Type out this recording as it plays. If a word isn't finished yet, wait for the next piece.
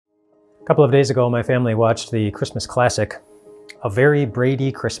A couple of days ago, my family watched the Christmas classic, A Very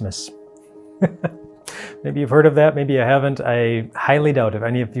Brady Christmas. Maybe you've heard of that, maybe you haven't. I highly doubt if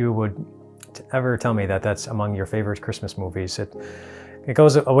any of you would ever tell me that that's among your favorite Christmas movies. It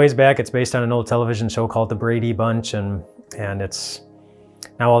goes a ways back. It's based on an old television show called The Brady Bunch, and it's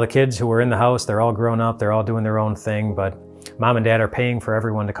now all the kids who were in the house, they're all grown up, they're all doing their own thing, but mom and dad are paying for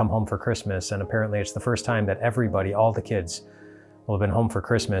everyone to come home for Christmas, and apparently it's the first time that everybody, all the kids, will have been home for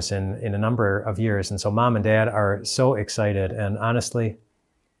Christmas in a number of years. And so mom and dad are so excited, and honestly,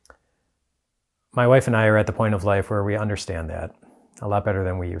 my wife and I are at the point of life where we understand that a lot better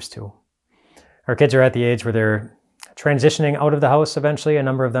than we used to. Our kids are at the age where they're transitioning out of the house eventually. A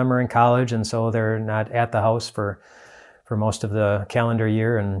number of them are in college, and so they're not at the house for most of the calendar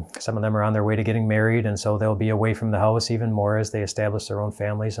year, and some of them are on their way to getting married, and so they'll be away from the house even more as they establish their own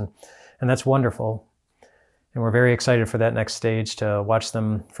families, and that's wonderful. And we're very excited for that next stage, to watch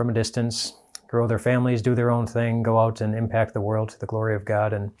them from a distance, grow their families, do their own thing, go out and impact the world to the glory of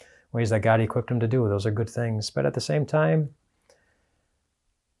God in ways that God equipped them to do. Those are good things. But at the same time,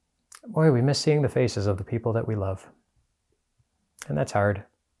 boy, we miss seeing the faces of the people that we love. And that's hard.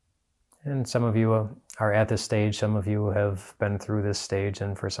 And some of you are at this stage. Some of you have been through this stage.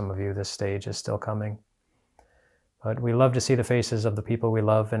 And for some of you, this stage is still coming. But we love to see the faces of the people we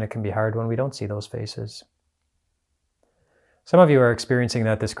love, and it can be hard when we don't see those faces. Some of you are experiencing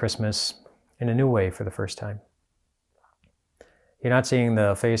that this Christmas in a new way for the first time. You're not seeing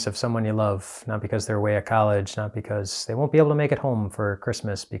the face of someone you love, not because they're away at college, not because they won't be able to make it home for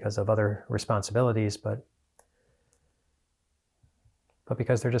Christmas because of other responsibilities, but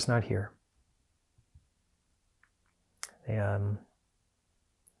because they're just not here.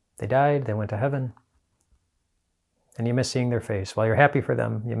 They died, they went to heaven, and you miss seeing their face. While you're happy for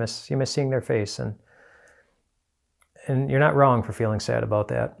them, you miss seeing their face, and you're not wrong for feeling sad about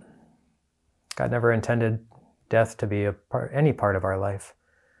that. God never intended death to be any part of our life.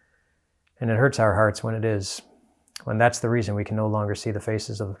 And it hurts our hearts when it is, when that's the reason we can no longer see the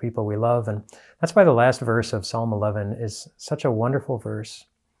faces of the people we love. And that's why the last verse of Psalm 11 is such a wonderful verse.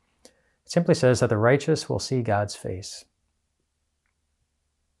 It simply says that the righteous will see God's face.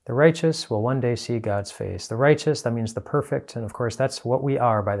 The righteous will one day see God's face. The righteous, that means the perfect, and of course that's what we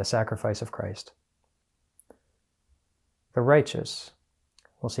are by the sacrifice of Christ. The righteous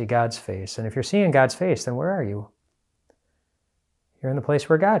will see God's face. And if you're seeing God's face, then where are you? You're in the place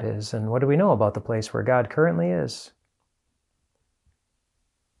where God is. And what do we know about the place where God currently is?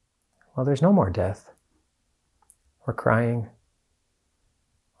 Well, there's no more death, or crying,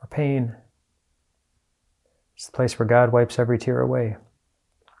 or pain. It's the place where God wipes every tear away.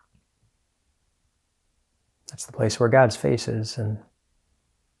 That's the place where God's face is. And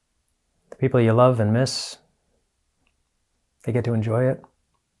the people you love and miss, they get to enjoy it.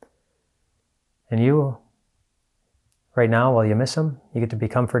 And you, right now, while you miss them, you get to be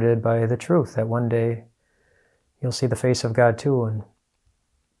comforted by the truth that one day you'll see the face of God too.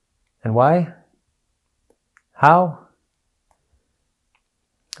 And why? How?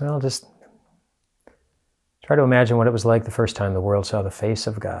 Well, just try to imagine what it was like the first time the world saw the face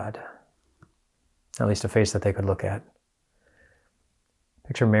of God. At least a face that they could look at.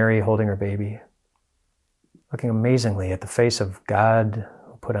 Picture Mary holding her baby, looking amazingly at the face of God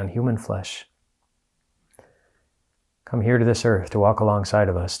who put on human flesh. Come here to this earth to walk alongside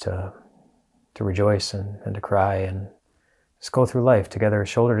of us, to rejoice and to cry, and just go through life together,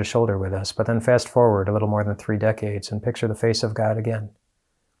 shoulder to shoulder with us. But then fast forward a little more than 3 decades and picture the face of God again,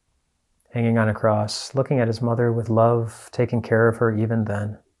 hanging on a cross, looking at his mother with love, taking care of her even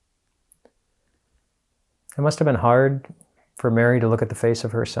then. It must have been hard for Mary to look at the face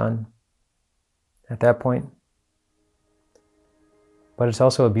of her son at that point. But it's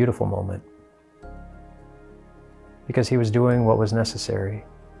also a beautiful moment, because he was doing what was necessary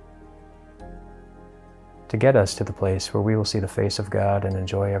to get us to the place where we will see the face of God and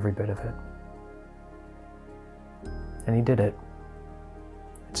enjoy every bit of it. And he did it.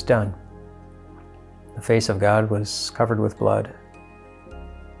 It's done. The face of God was covered with blood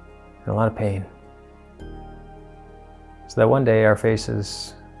and a lot of pain, so that one day our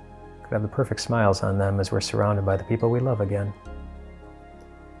faces could have the perfect smiles on them as we're surrounded by the people we love again.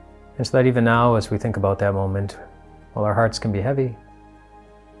 And so that even now, as we think about that moment, while our hearts can be heavy,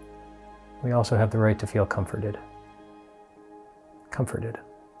 we also have the right to feel comforted. Comforted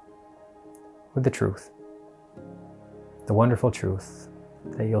with the truth, the wonderful truth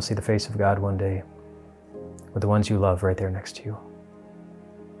that you'll see the face of God one day with the ones you love right there next to you.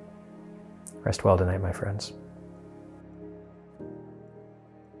 Rest well tonight, my friends.